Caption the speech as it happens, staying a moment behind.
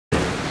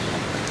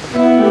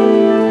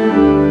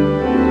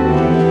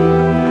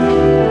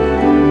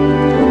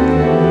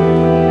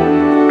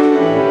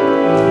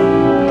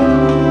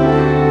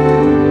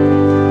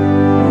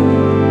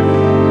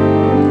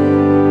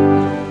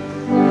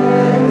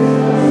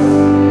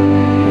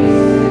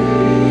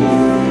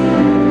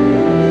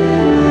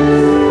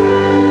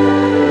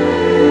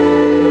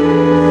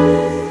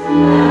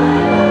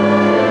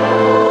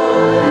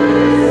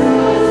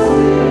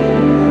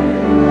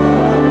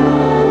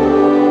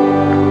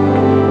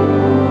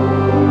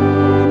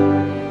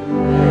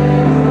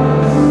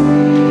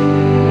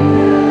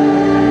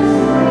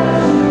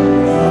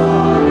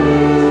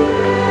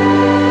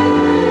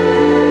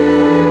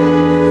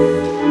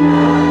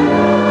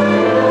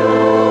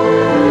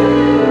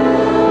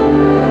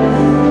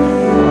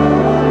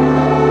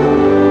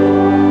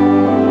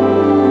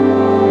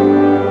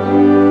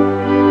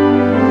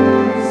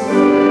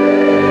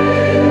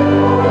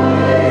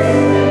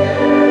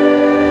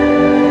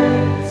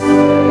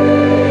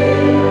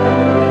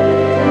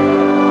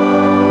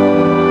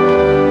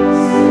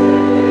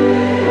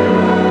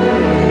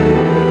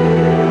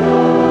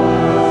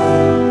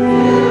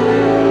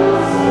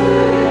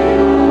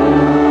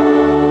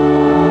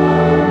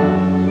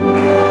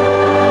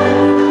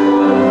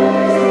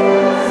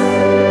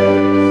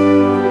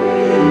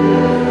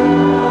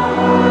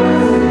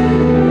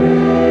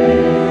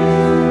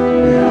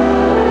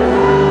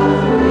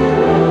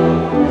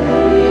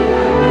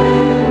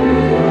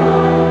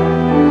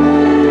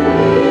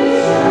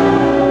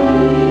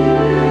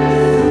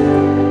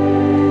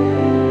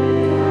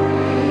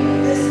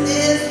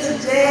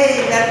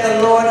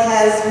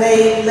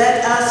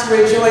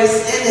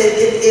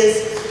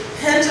is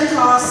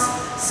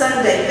Pentecost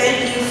Sunday.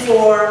 Thank you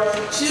for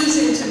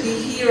choosing to be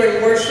here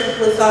and worship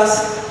with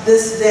us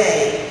this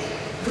day.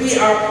 We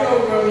are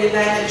Pilgrim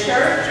United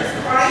Church of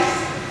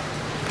Christ.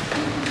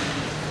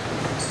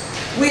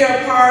 We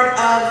are part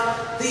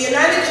of the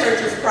United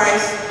Church of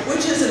Christ,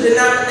 which is a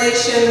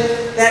denomination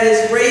that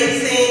is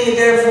raising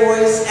their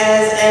voice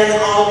as an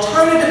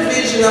alternative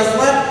vision of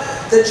what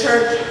the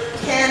church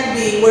can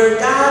be, where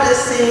God is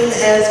seen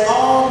as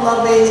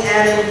all-loving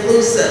and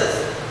inclusive.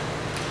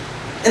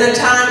 In a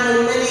time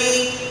when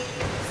many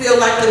feel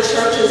like the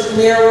church is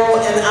narrow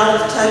and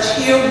out of touch,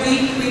 here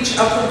we preach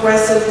a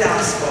progressive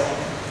gospel.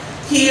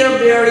 Here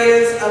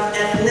barriers of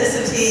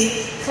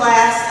ethnicity,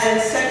 class, and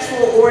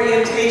sexual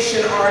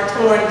orientation are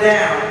torn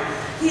down.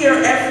 Here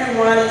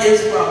everyone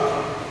is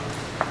welcome.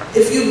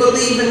 If you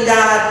believe in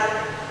God,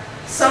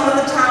 some of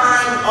the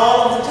time,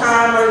 all of the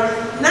time,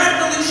 or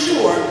not really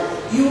sure,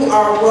 you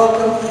are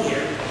welcome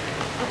here.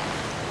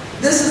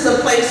 This is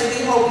a place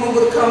we hope you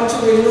would come to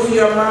renew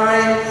your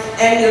mind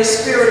and your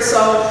spirit, so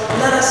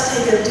let us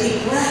take a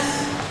deep breath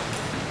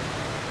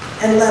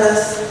and let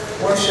us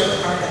worship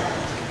our God.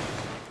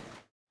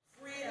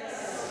 Free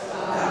us,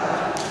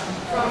 God,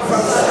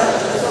 from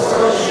such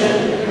distortion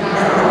in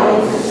our own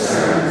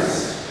concerns,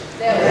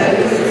 that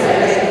we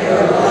forget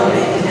your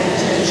loving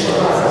intention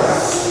for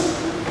us.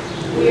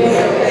 We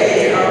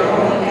obey our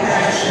own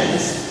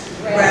passions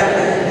rather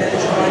than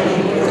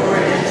joining your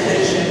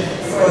intention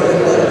for the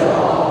good of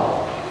all.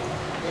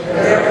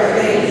 There are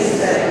things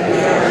that we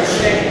are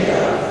ashamed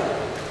of.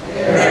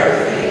 There are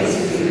things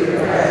we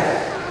regret.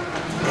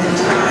 And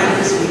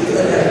times we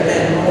could have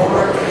been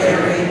more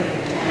caring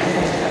and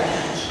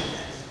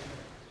compassionate.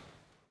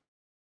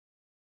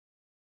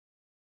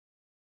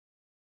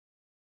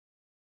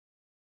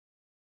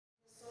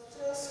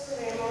 Nosotros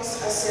queremos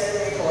hacer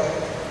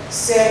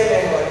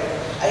mejor,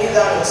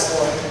 ayudarnos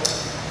hoy.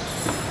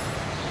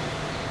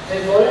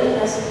 Wir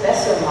wollen es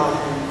besser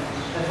machen.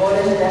 Wir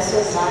wollen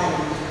besser sein.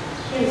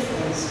 Hilf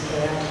uns,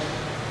 Herr.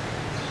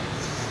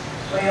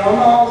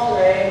 Vogliamo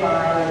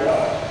remare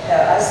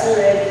per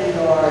essere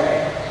migliore,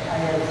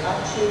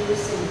 aiutarci,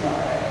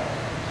 Signore.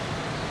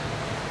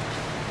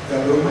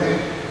 Darume,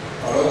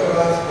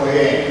 orotoras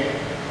poien,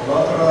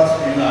 orotoras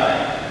minai,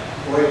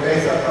 poi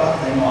pesata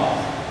hemos,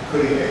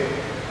 kuride.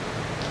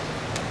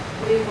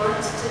 We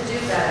want to do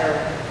better,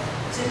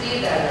 to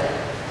be better.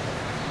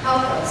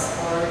 Help us,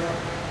 Lord.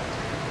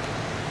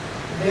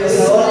 Wir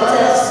wollen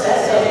es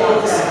besser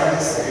machen.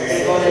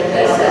 Wir wollen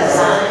besser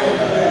sein.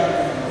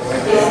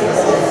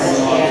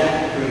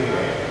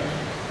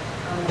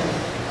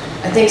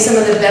 I think some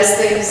of the best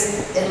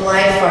things in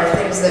life are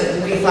things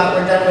that we thought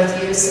were done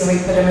with use, and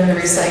we put them in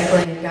the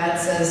recycling, and God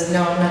says,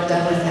 no, I'm not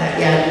done with that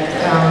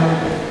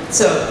yet.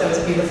 So that was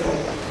beautiful.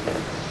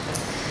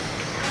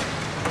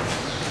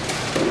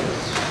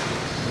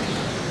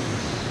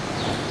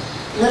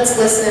 Let's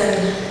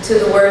listen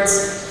to the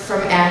words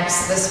from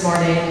Acts this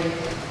morning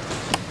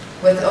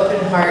with open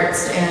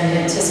hearts and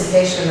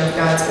anticipation of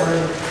God's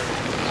word.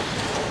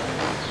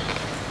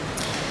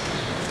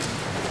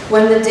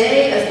 When the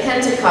day of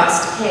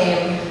Pentecost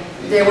came,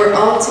 they were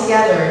all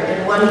together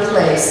in one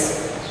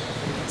place.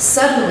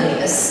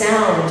 Suddenly, a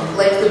sound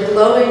like the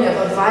blowing of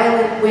a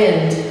violent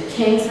wind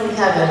came from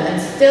heaven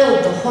and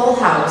filled the whole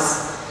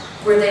house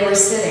where they were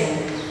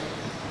sitting.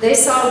 They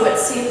saw what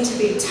seemed to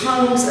be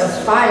tongues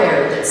of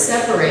fire that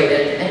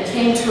separated and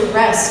came to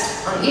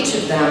rest on each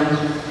of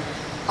them.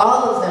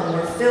 All of them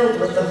were filled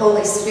with the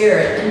Holy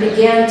Spirit and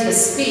began to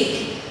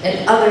speak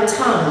in other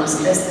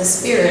tongues as the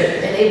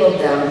Spirit enabled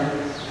them.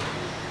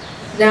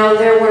 Now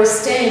there were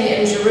staying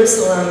in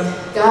Jerusalem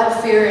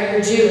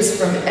God-fearing Jews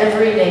from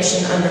every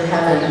nation under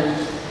heaven.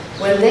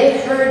 When they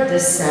heard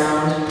this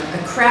sound,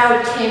 a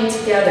crowd came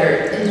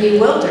together in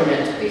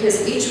bewilderment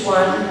because each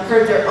one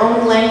heard their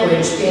own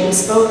language being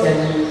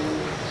spoken.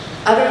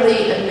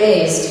 Utterly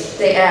amazed,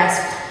 they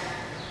asked,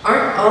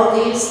 "Aren't all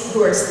these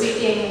who are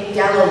speaking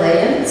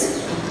Galileans?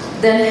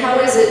 Then how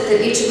is it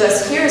that each of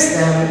us hears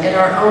them in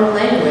our own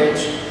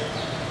language?"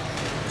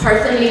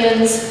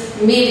 Parthians,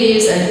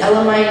 Medes, and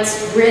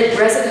Elamites,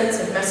 residents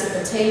of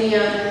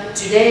Mesopotamia,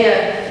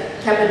 Judea,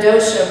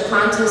 Cappadocia,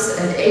 Pontus,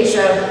 and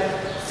Asia,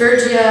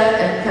 Phrygia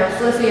and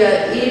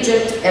Pamphylia,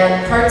 Egypt,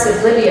 and parts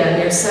of Libya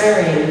near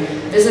Cyrene,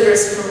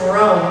 visitors from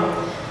Rome,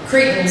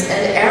 Cretans,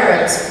 and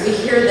Arabs, we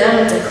hear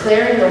them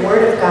declaring the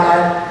word of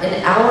God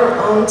in our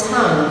own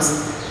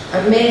tongues.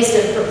 Amazed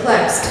and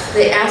perplexed,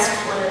 they asked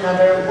one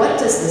another, "What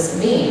does this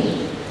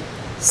mean?"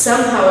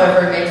 Some,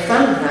 however, made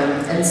fun of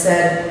them and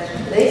said,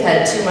 "They've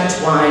had too much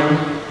wine."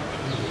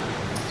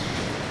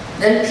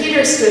 Then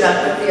Peter stood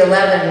up with the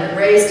 11,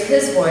 raised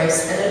his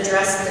voice, and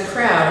addressed the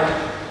crowd.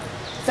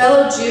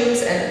 "Fellow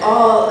Jews and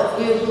all of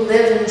you who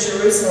live in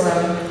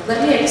Jerusalem,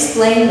 let me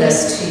explain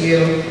this to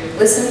you.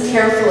 Listen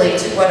carefully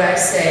to what I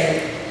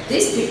say.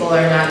 These people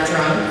are not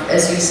drunk,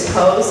 as you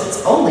suppose.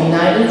 It's only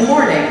 9 in the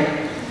morning.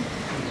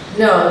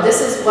 No,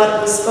 this is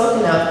what was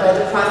spoken of by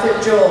the prophet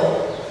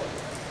Joel.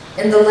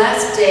 In the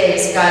last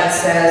days, God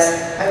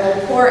says, I will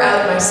pour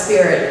out my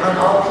spirit on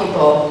all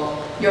people.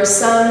 Your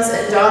sons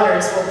and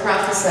daughters will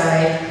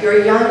prophesy.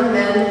 Your young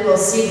men will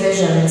see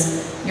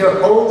visions.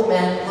 Your old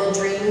men will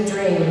dream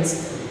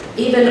dreams.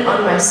 Even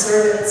on my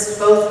servants,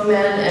 both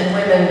men and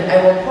women,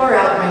 I will pour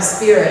out my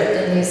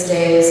spirit in these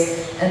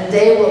days, and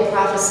they will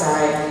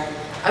prophesy.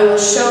 I will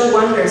show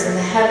wonders in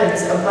the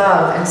heavens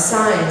above and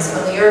signs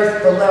on the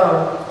earth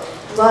below,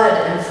 blood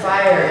and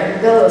fire and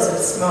billows of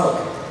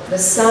smoke. The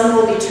sun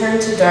will be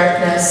turned to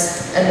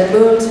darkness and the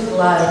moon to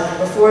blood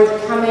before the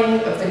coming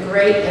of the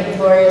great and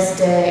glorious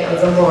day of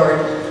the Lord.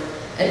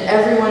 And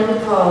everyone who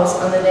calls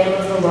on the name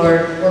of the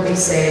Lord will be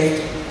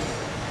saved.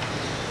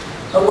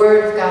 A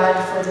word of God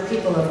for the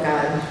people of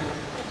God.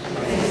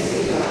 Thanks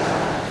be to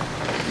God.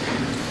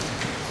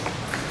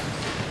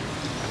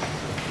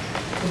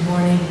 Good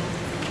morning.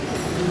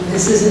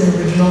 This is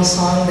an original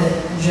song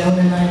that Joan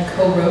and I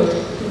co-wrote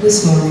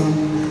this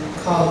morning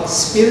called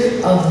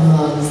Spirit of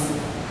Love.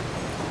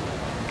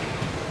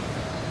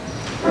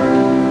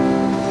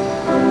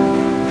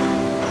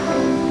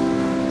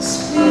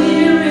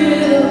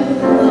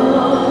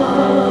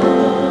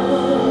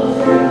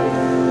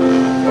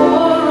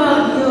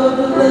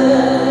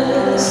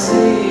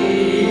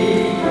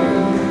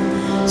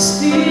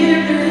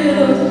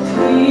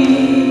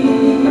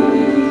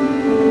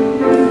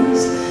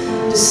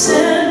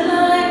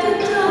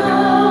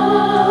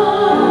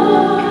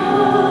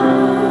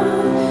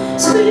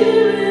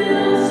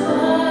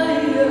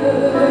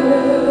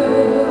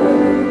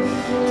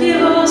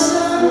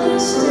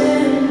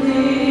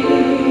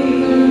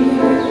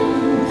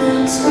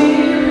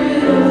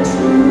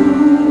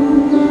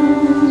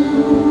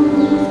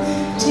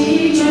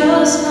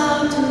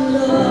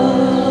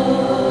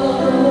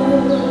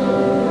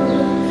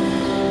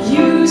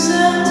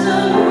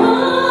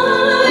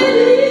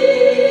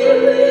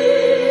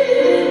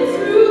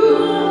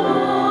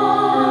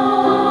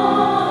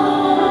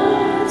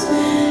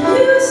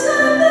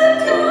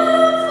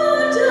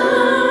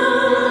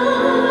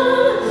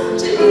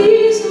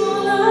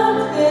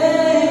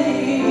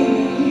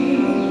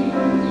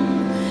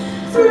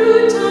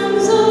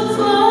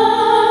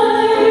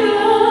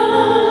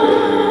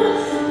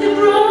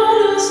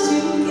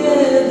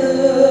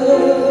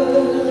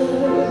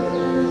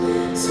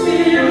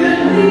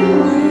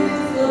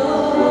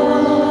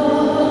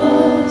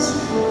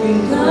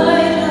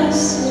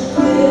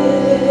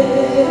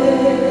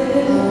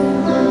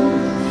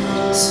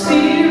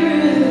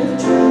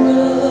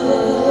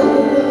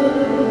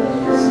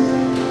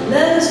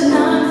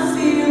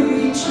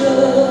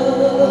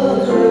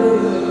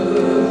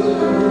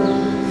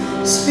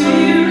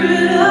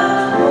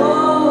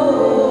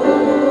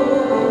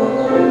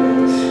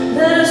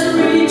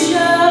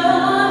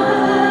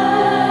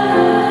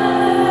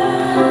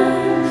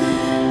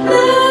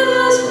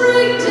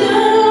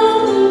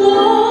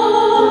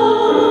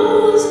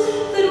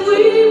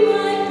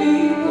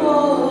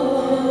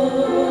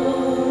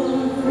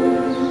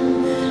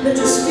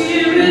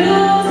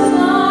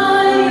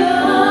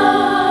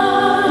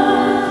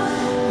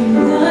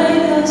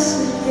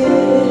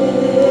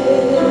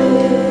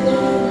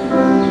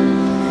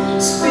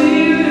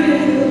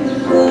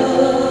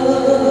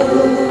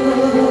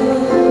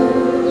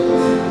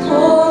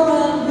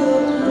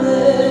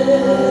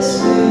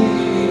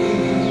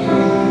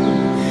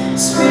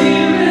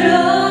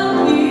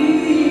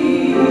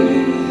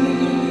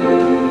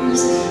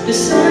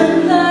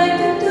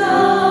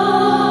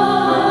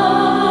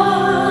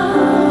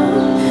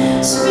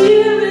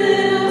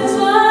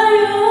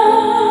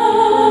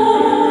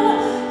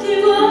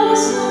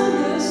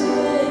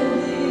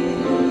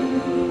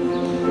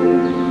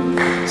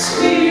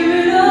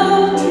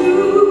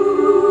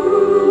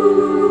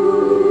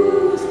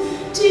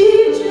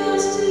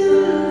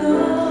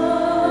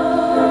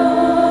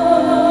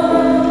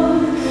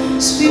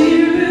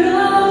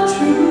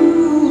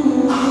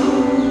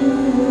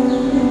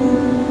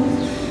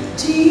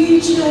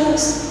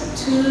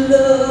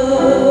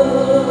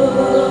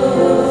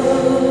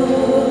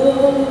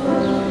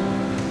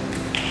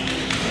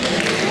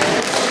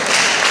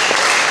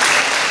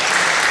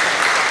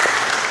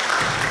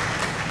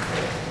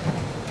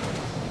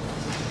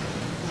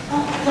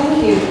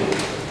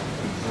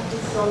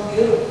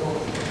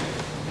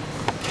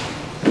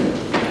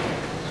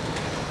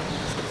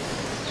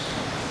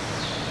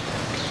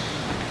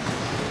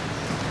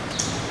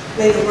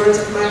 May the words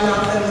of my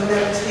mouth and the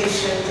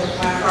meditations of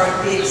my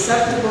heart be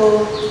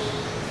acceptable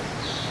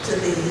to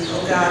thee,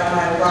 O God,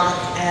 my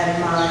rock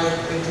and my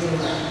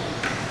redeemer.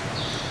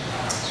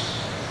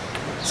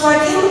 So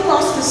I came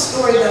across this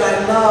story that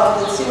I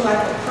loved. It seemed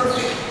like a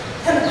perfect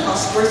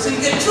Pentecost story. So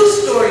you get two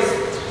stories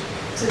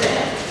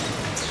today.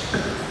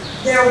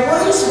 There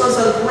once was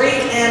a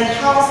great and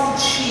powerful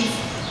chief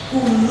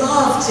who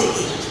loved to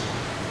eat.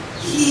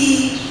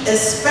 He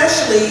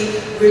especially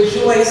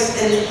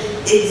rejoiced in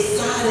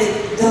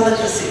exotic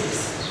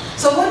delicacies.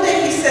 So one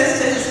day he says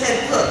to his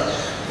head cook,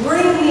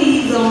 "Bring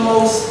me the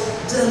most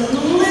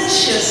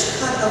delicious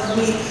cut of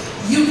meat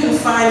you can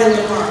find in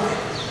the market.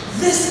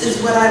 This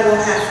is what I will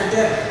have for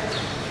dinner."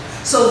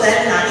 So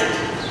that night,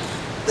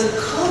 the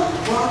cook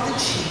brought the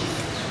chief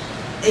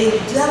a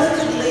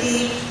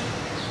delicately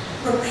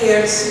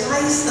prepared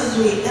slice of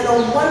meat in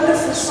a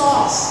wonderful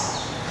sauce.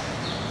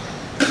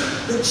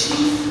 The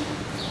chief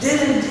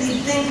did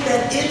indeed think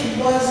that it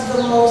was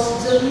the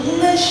most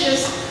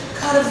delicious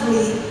cut of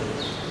meat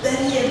that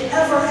he had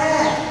ever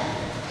had.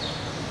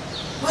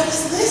 "What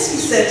is this?" he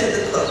said to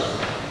the cook.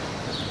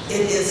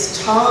 "It is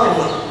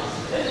tongue."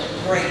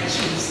 "Great,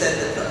 chief," said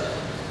the cook.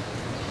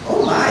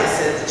 "Oh my,"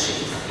 said the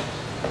chief.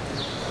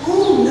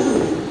 Who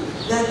knew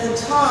that the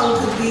tongue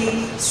could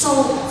be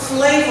so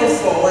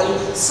flavorful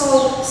and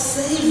so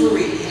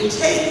savory in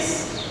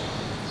taste?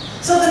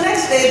 So the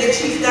next day the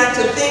chief got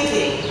to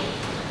thinking,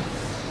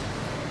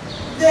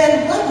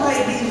 then what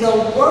might be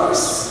the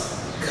worst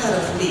cut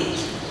of meat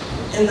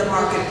in the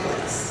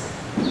marketplace?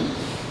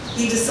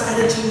 He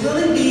decided to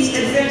really be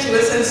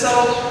adventurous, and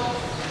so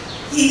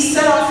he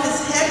set off his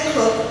head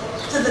cook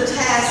to the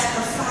task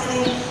of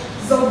finding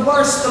the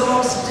worst, the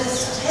most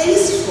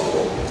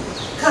distasteful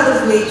cut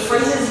of meat for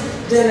his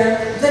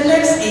dinner the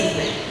next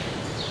evening.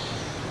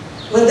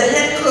 When the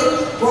head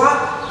cook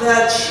brought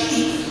the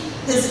chief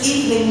his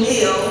evening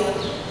meal,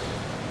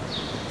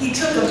 he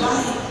took a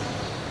bite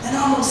and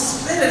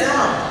almost spit it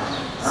out.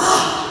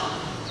 "Ah,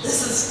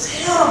 this is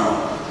terrible.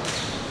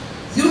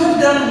 You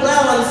have done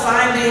well in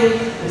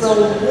finding the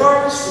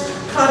worst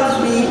cut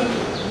of meat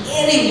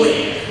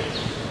anywhere.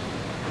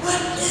 What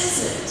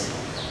is it?"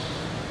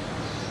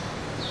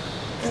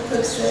 The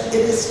cook said,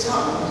 "It is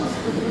tongue."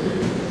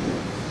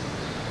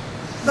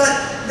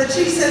 But the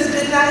chief says,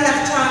 "Didn't I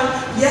have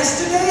tongue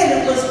yesterday and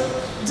it was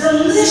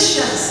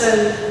delicious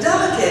and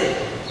delicate?"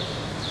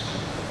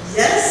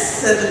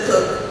 "Yes," said the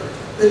cook,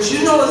 "but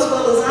you know as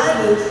well as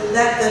I do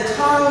that the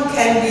tongue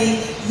can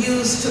be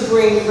used to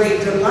bring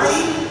great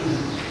delight.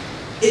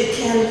 It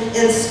can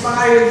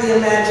inspire the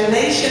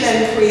imagination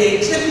and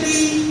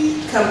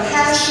creativity,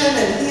 compassion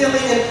and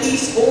healing and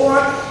peace,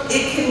 or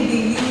it can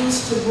be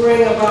used to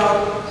bring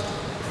about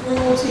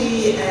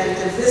cruelty and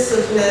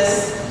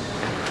divisiveness.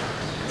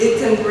 It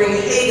can bring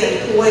hate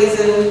and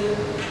poison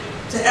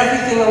to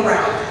everything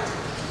around it."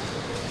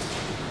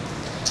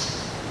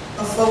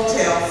 A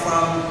folktale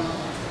from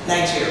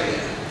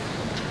Nigeria.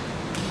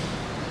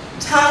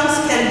 Tongues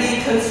can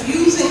be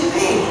confusing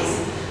things.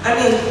 I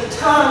mean,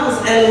 tongues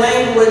and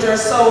language are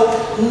so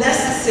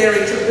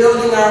necessary to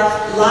building our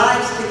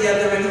lives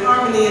together in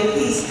harmony and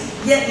peace.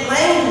 Yet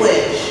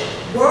language,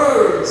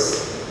 words,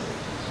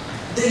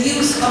 the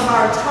use of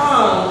our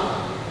tongue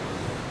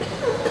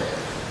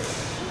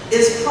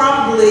is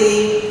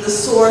probably the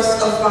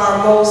source of our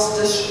most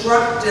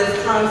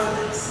destructive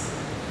conflicts.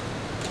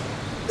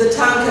 The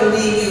tongue can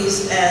be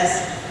used as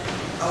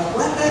a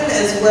weapon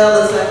as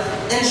well as an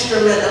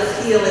instrument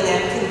of healing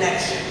and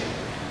connection.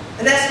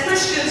 And as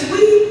Christians,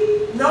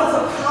 we know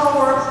the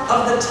power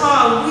of the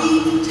tongue.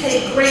 We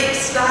take great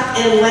stock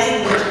in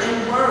language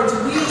and words.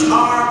 We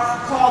are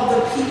called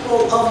the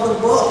people of the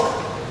book.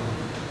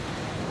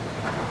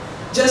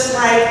 Just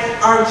like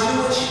our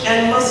Jewish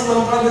and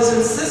Muslim brothers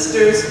and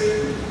sisters,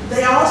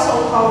 they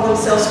also call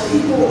themselves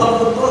people of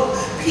the book,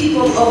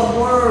 people of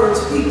words,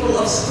 people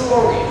of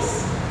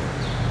stories.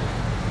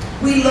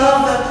 We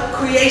love the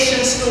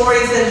creation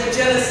stories in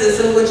Genesis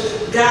in which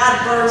God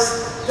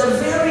burst the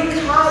very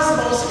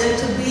cosmos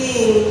into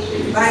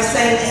being by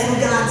saying,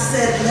 "And God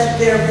said, let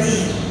there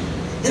be."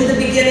 In the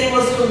beginning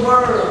was the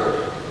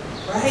Word,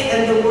 right?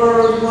 And the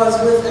Word was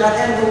with God,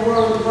 and the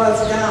Word was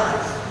God.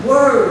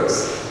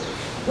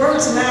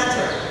 Words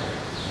matter.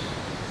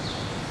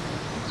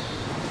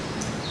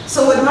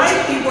 So it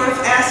might be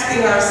worth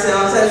asking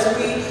ourselves as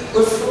we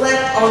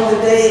reflect on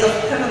the day of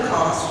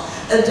Pentecost,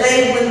 a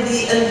day when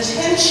the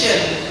intention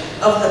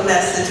of the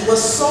message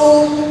was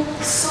so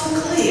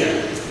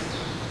clear.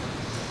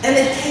 And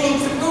it came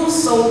through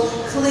so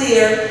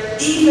clear,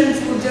 even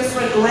through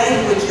different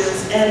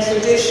languages and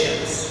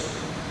traditions.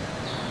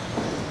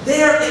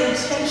 Their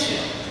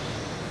intention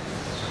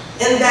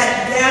in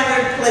that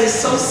gathered place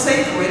so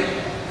sacred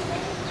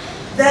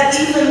that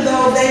even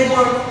though they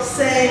were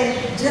saying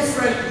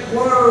different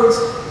words,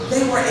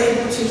 they were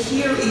able to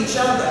hear each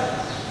other.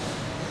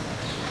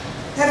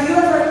 Have you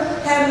ever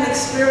had an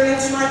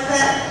experience like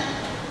that?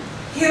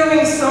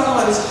 Hearing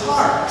someone's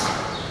heart,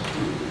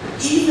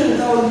 even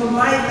though you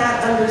might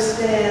not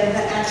understand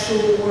the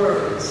actual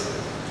words.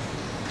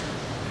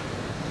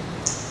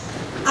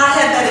 I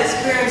had that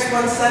experience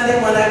one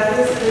Sunday when I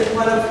visited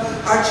one of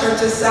our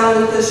churches, St.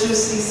 Lucas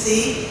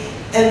UCC,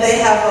 and they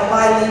have a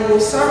bilingual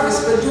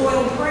service, but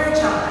during prayer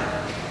time,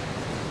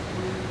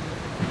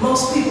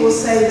 most people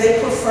say they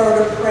prefer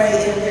to pray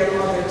in their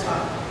mother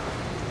tongue.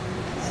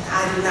 And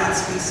I do not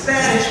speak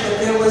Spanish, but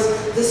there was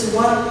this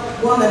one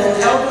woman, an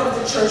elder of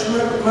the church,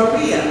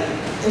 Maria,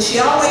 and she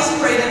always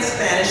prayed in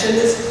Spanish. And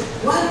this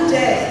one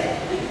day,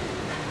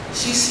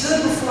 she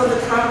stood before the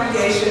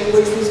congregation,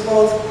 which was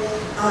both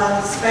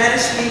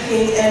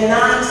Spanish-speaking and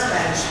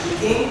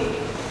non-Spanish-speaking,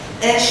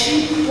 and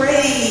she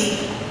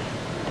prayed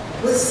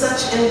with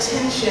such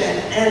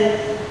intention and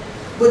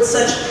with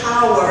such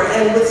power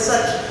and with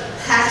such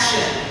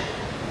passion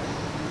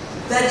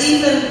that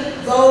even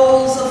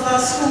those of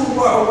us who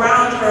were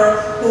around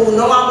her who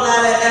no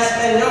hablaba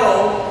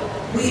español,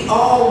 we we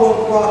all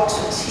were brought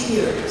to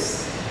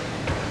tears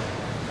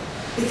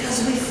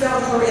because we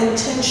felt her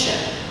intention.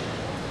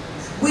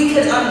 We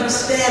could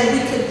understand,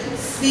 we could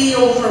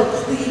feel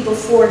her plea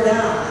before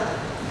God.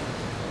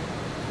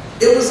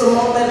 It was a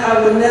moment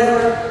I would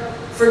never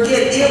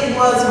forget. It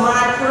was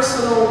my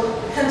personal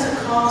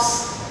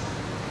Pentecost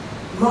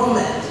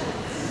moment.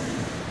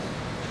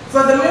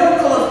 For the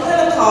miracle of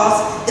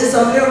Pentecost is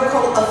a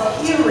miracle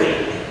of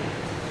hearing,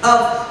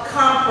 of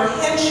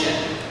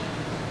comprehension.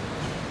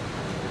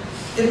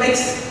 It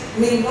makes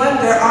me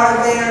wonder,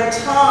 are there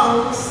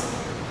tongues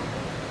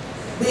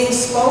being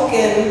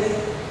spoken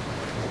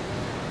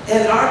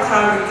in our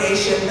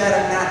congregation that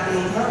are not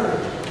being heard?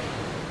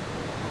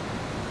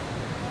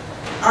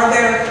 Are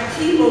there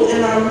people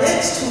in our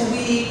midst who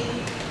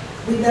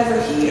we never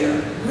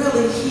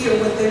really hear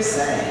what they're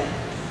saying?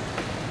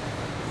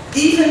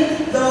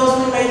 Even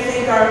those we may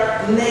think are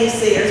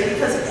naysayers,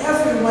 because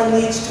everyone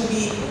needs to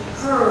be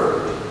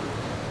heard.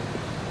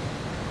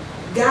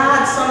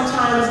 God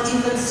sometimes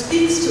even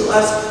speaks to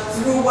us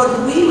through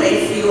what we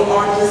may feel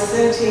are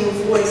dissenting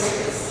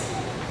voices.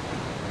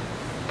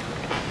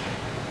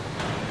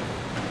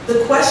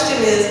 The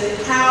question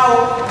is,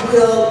 how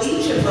will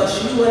each of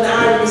us, you and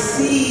I,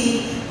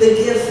 receive the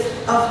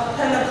gift of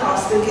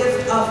Pentecost, the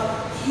gift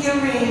of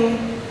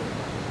hearing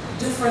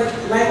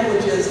different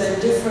languages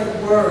and different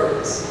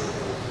words?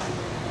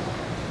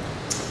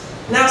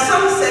 Now,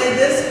 some say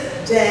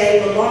this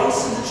day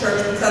belongs to the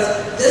church because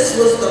this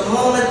was the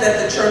moment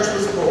that the church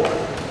was born.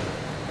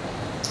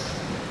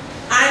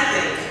 I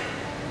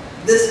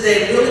think this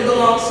day really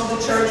belongs to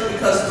the church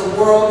because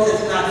the world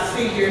has not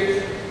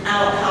figured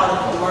out how to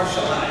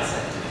commercialize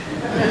it.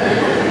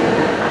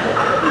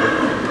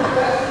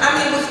 I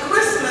mean, with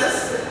Christmas,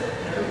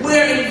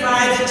 we're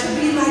invited to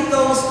be like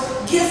those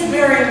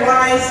gift-bearing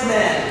wise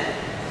men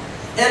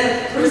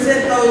and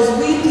present those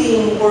we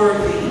deem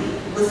worthy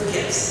with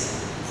gifts.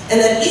 And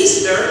at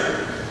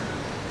Easter,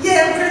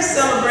 yeah, we're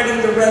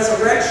celebrating the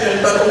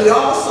resurrection, but we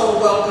also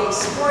welcome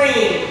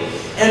spring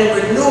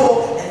and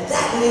renewal, and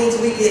that means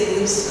we get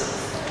new stuff.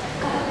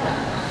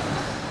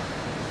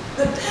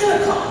 But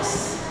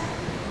Pentecost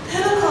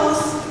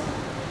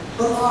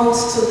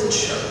belongs to the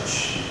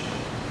church.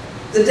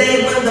 The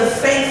day when the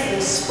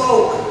faithful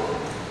spoke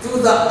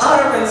through the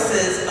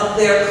utterances of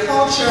their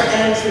culture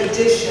and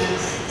tradition,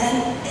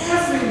 and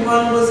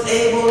everyone was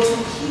able to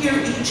hear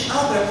each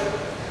other.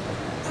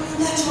 I mean,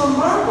 that's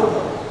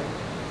remarkable.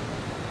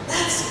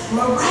 That's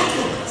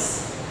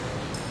miraculous.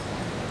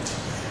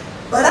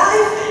 But I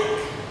think,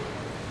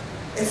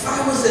 if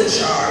I was in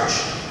charge,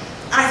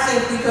 I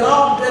think we could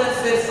all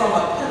benefit from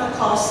a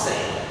Pentecost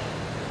sale.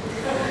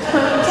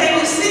 Can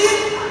you see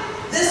it?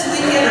 This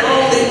weekend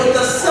only, with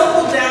a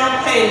simple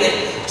down payment,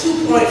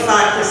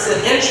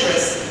 2.5%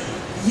 interest,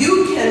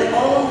 you can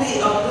own the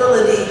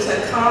ability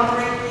to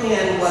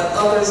comprehend what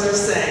others are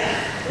saying.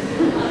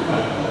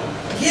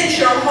 Get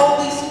your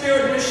Holy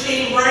Spirit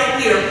machine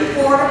right here,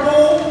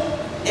 portable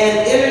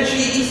and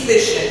energy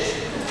efficient.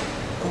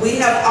 We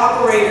have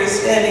operators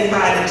standing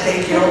by to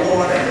take your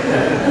order.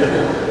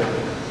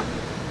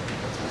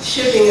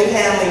 Shipping and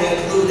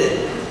handling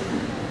included.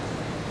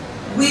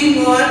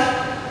 We want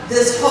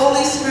this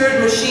Holy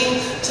Spirit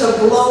machine to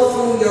blow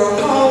through your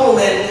home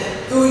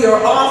and through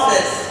your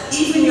office,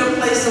 even your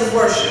place of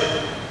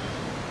worship.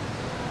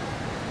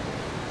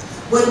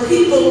 When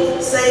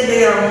people say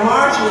they are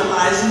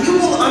marginalized, you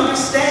will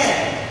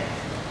understand,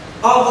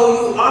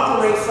 although you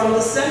operate from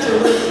the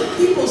center. When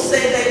people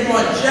say they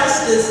want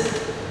justice,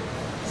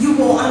 you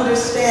will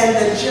understand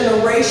the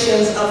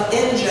generations of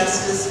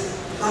injustice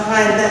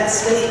behind that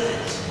statement.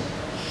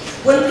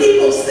 When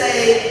people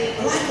say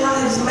Black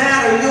Lives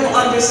Matter, you'll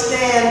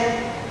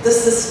understand the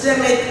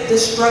systemic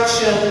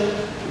destruction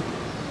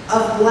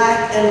of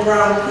Black and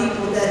brown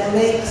people that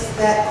makes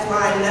that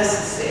cry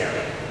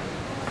necessary.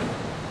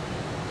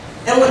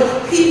 And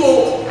when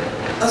people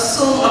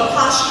assume a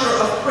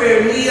posture of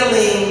prayer,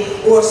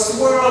 kneeling or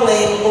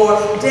swirling or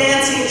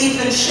dancing,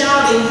 even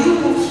shouting, you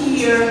will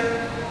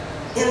hear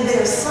in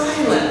their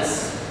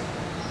silence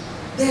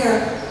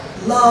their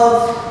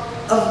love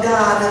of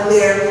God and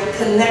their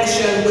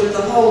connection with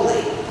the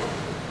holy.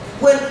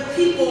 When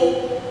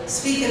people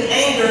speak in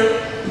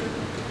anger,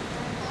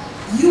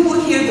 you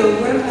will hear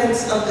the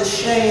remnants of the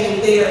shame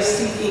they are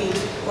seeking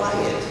to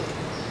quiet.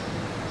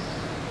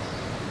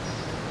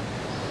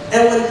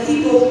 And when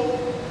people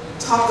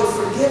talk of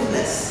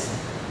forgiveness,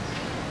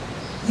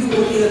 you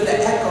will hear the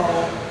echo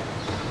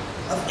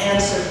of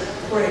answered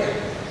prayer.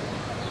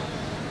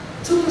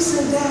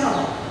 2%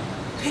 down.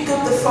 Pick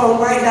up the phone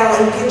right now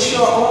and get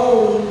your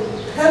own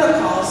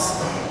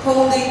Pentecost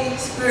Holy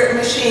Spirit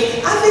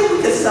machine. I think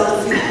we could sell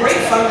a few. Great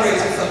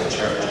fundraiser for the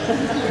church.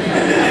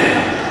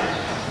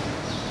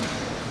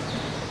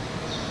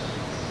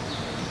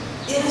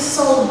 It is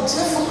so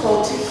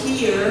difficult to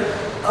hear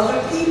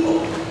other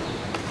people,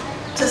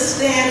 to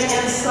stand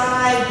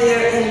inside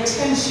their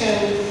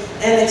intention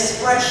and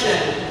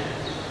expression.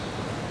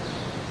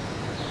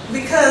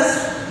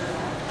 Because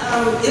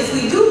if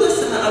we do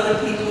listen to other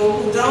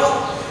people who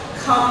don't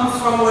come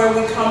from where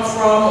we come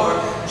from, or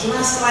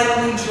dress like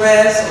we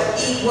dress, or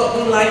eat what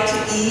we like to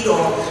eat,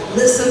 or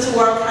listen to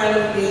our kind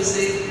of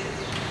music.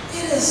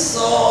 It is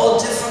so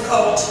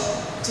difficult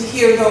to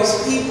hear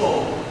those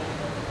people,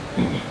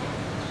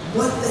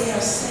 what they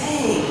are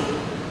saying.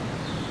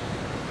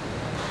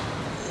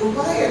 And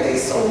why are they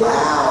so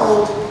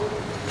loud?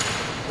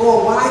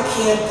 Or why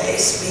can't they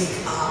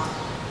speak up?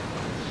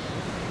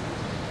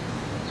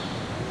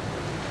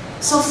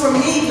 So for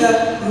me,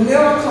 the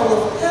miracle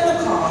of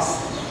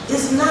Pentecost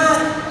is not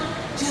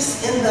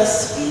just in the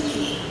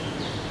speaking,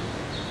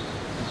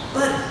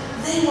 but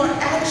they were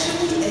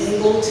actually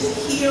able to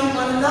hear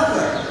one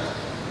another.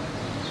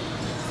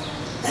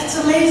 That's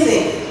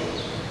amazing.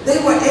 They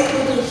were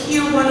able to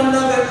hear one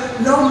another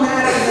no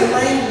matter the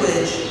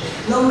language,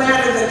 no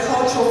matter the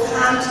cultural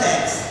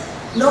context,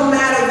 no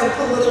matter the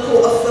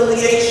political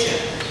affiliation.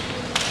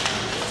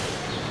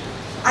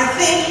 I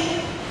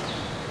think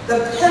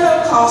the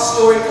Pentecost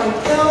story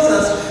compels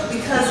us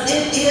because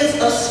it is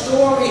a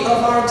story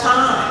of our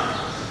time.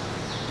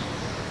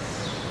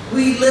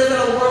 We live in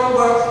a world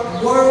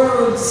where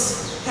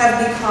words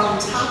have become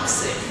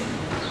toxic,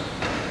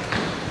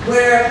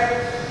 where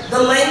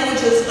the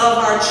languages of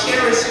our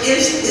cherished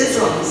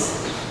isms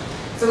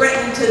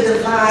threaten to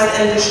divide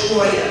and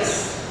destroy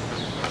us.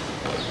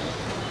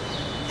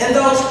 And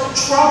those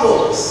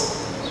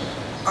troubles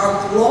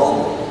are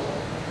global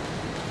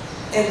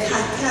and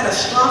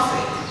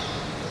catastrophic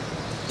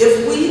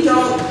if we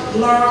don't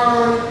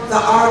learn the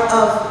art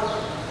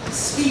of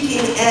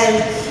speaking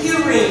and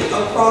hearing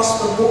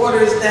across the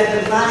borders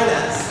that divide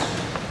us.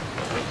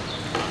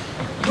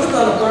 We're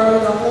going to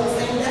burn the whole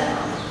thing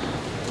down.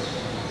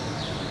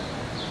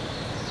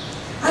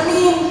 I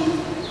mean,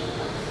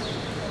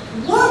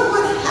 what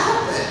would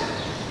happen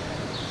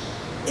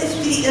if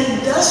the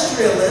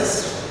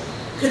industrialists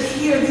could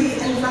hear the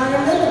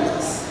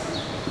environmentalists?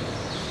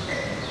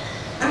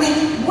 I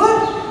mean,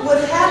 what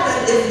would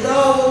happen if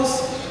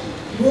those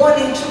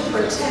wanting to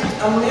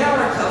protect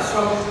America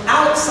from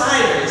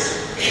outsiders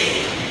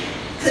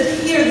could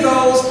hear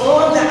those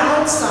on the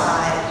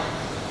outside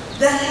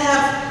that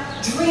have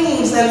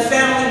dreams and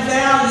family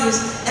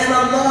values and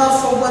a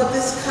love for what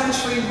this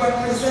country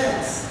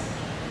represents?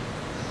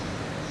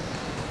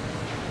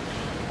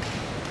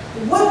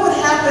 What would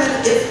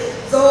happen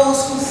if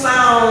those who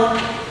found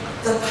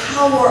the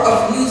power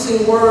of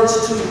using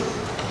words to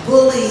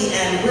bully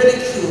and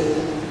ridicule,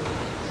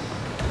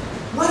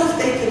 what if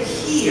they could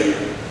hear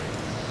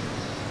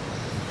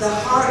the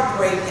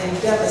heartbreak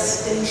and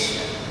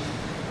devastation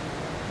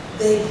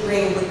they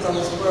bring with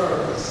those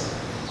words?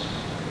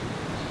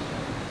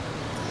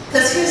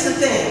 Because here's the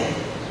thing,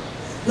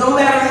 no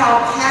matter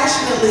how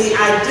passionately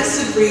I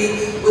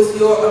disagree with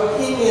your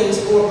opinions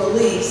or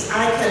beliefs,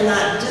 I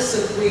cannot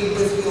disagree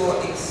with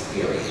your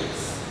experience.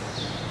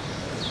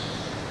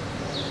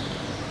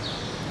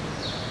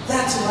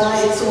 That's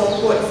why it's so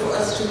important for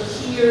us to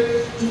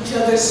hear each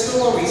other's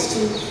stories,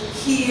 to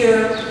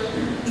hear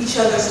each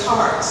other's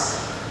hearts.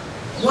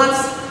 Once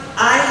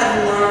I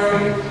have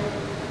learned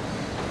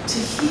to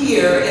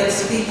hear and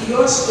speak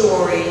your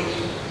story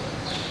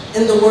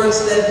in the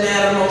words that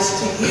matter most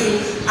to you,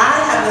 I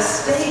have a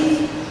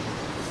stake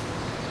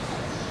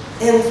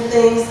in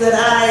things that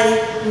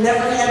I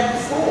never had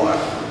before.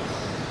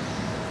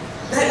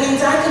 That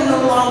means I can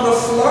no longer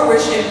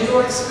flourish in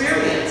your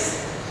experience.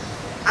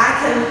 I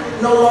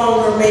can no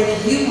longer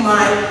make you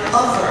my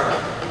other.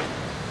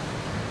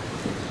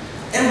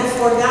 And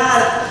before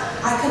God,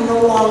 I can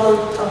no longer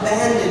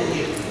abandon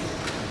you.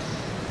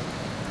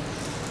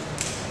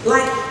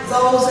 Like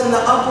those in the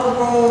upper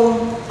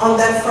room on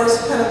that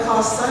first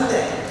Pentecost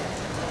Sunday,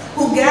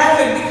 who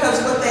gathered because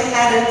what they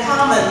had in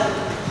common,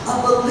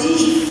 a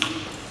belief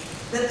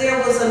that there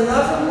was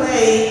another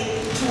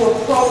way to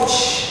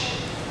approach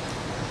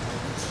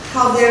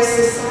how their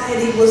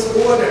society was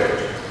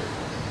ordered.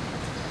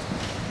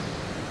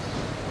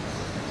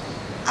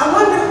 I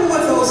wonder who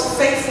are those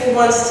faithful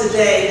ones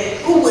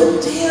today who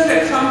would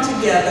dare to come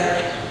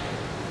together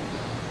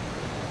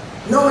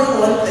knowing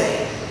one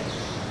thing,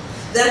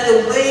 that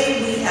the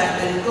way we have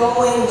been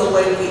going, the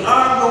way we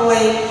are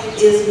going,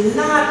 is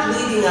not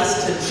leading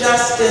us to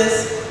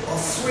justice or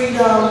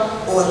freedom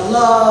or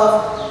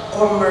love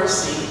or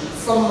mercy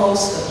for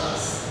most of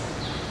us.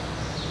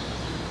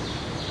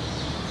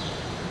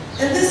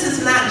 And this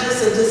is not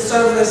just a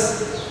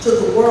disservice to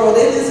the world,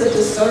 it is a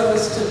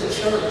disservice to the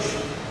church.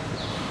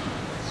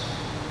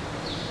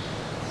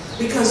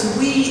 Because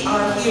we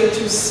are here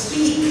to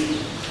speak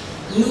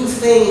new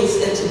things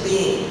into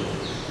being.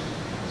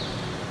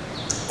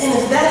 And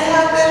if that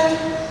happened,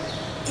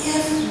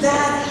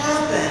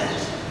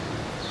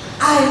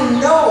 I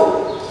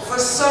know for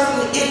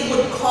certain it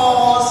would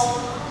cause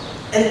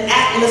an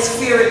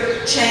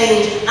atmospheric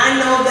change. I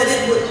know that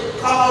it would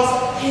cause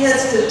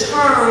heads to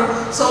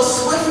turn so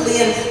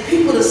swiftly and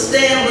people to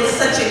stand with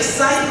such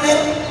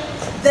excitement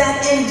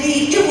that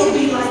indeed it would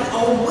be like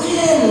a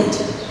wind.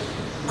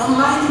 A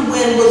mighty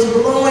wind was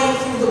blowing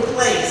through the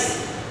place.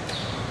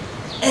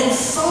 And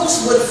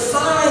folks would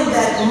find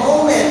that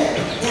moment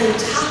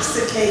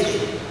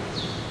intoxicating.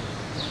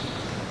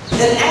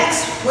 In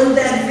Acts, when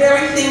that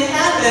very thing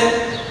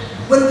happened,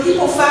 when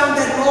people found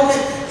that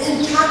moment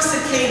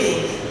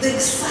intoxicating, the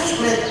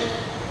excitement,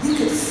 you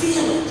could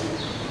feel it.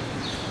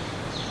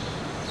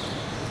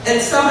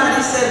 And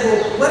somebody said,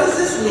 well, what does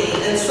this mean?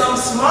 And some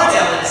smart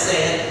aleck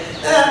said,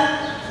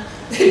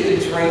 they've been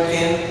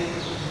drinking.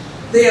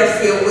 They are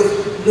filled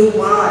with new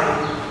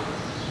wine.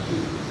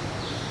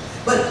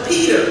 But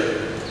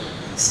Peter,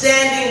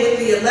 standing with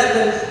the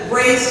 11,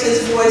 raised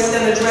his voice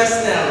and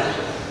addressed them.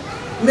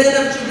 Men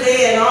of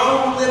Judea and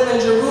all who live in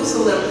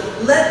Jerusalem,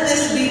 let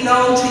this be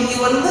known to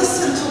you and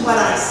listen to what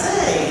I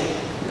say.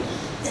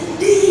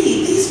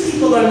 Indeed, these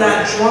people are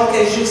not drunk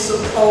as you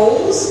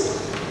suppose,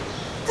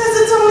 because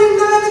it's only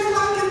 9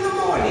 o'clock in the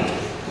morning.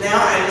 Now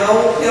I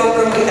know,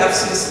 Pilgrim, we have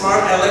some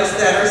smart alecks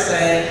that are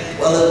saying,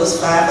 well, it was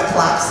 5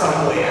 o'clock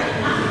somewhere.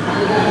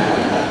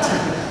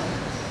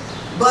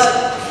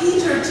 But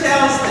Peter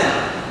tells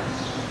them,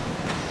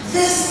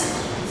 this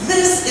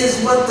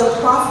is what the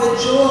prophet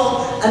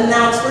Joel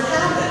announced would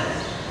happen.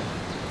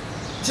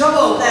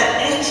 Joel,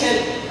 that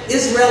ancient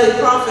Israeli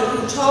prophet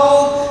who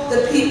told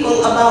the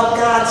people about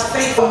God's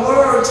faithful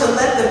word to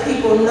let the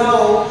people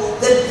know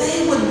that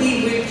they would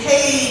be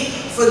repaid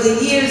for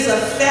the years of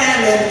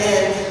famine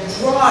and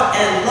drought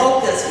and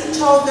locusts. He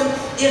told them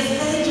if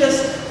they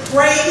just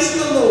praise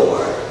the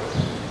Lord,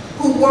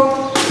 who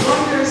worked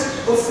wonders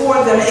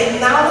before them,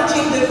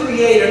 acknowledging the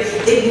Creator,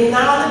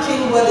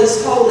 acknowledging what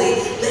is holy,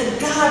 that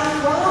God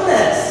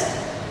promised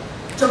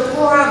to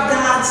pour out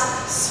God's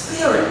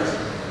Spirit.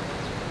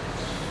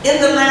 In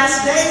the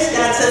last days,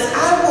 God says,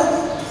 I will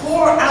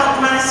pour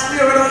out my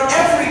Spirit on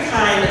every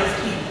kind of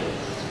people.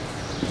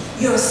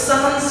 Your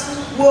sons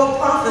will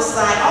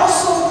prophesy.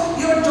 Also,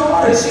 your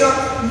daughters, your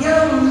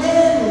young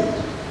men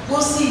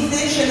will see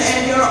vision,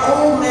 and your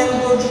old men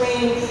will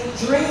dream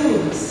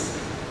dreams.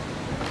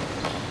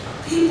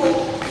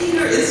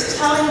 Peter is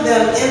telling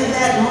them in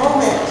that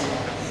moment,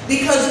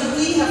 because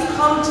we have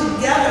come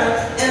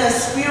together in a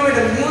spirit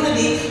of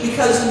unity,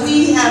 because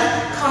we have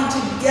come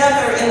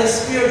together in a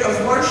spirit of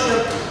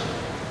worship.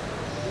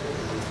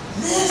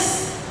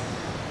 This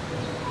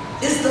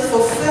is the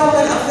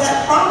fulfillment of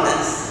that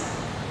promise.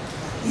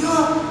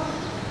 Your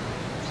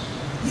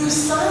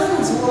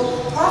sons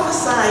will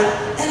prophesy,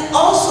 and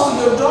also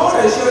your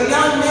daughters, your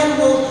young men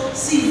will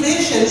see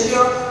visions,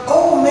 your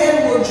old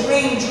men will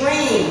dream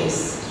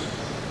dreams.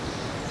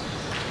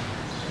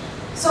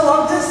 So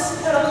on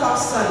this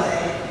Pentecost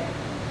Sunday,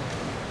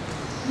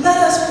 let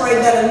us pray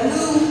that a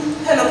new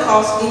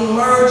Pentecost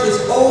emerges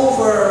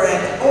over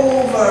and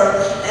over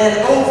and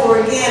over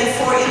again,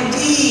 for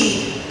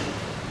indeed,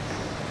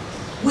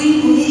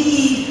 we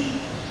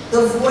need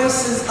the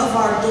voices of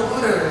our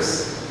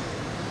daughters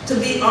to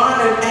be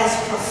honored as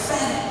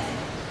prophetic.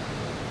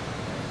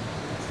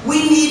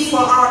 We need for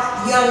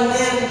our young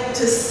men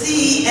to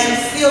see and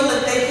feel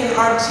that they can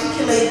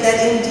articulate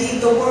that indeed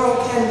the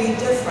world can be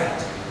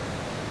different.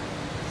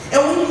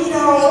 And we need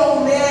our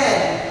old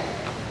men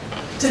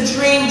to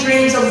dream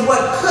dreams of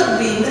what could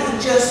be,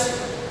 not just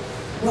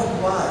what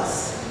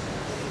was.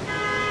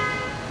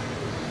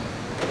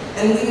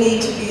 And we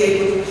need to be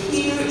able to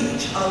hear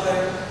each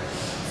other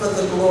for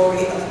the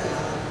glory of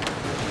God.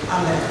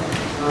 Amen.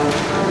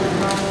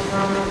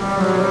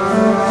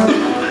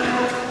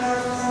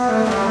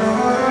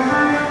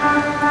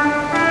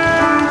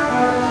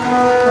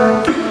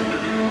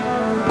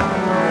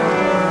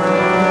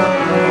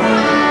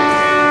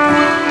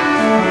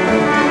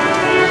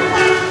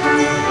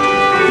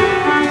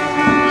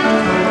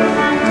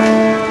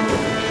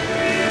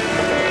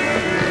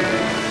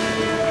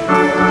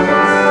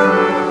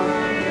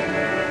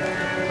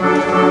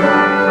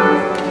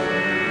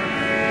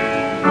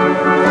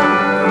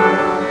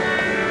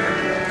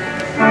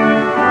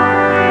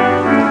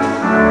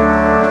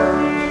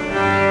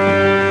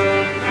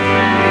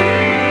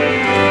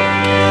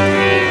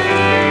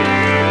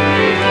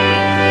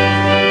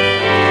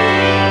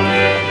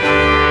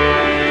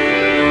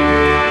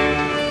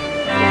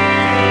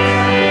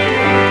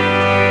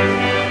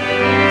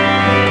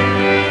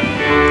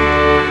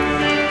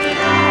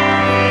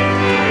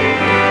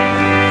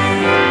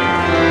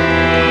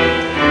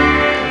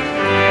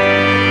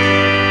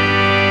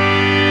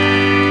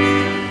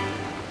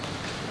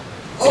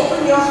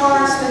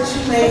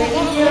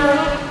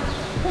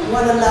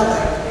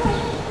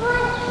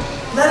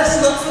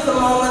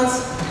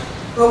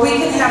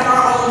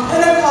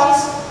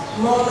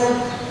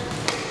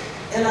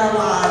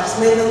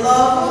 May the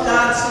love of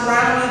God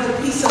surround you, the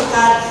peace of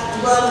God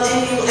dwell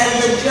in you,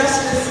 and the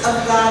justice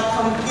of God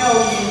compel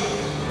you.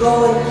 Go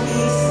in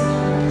peace.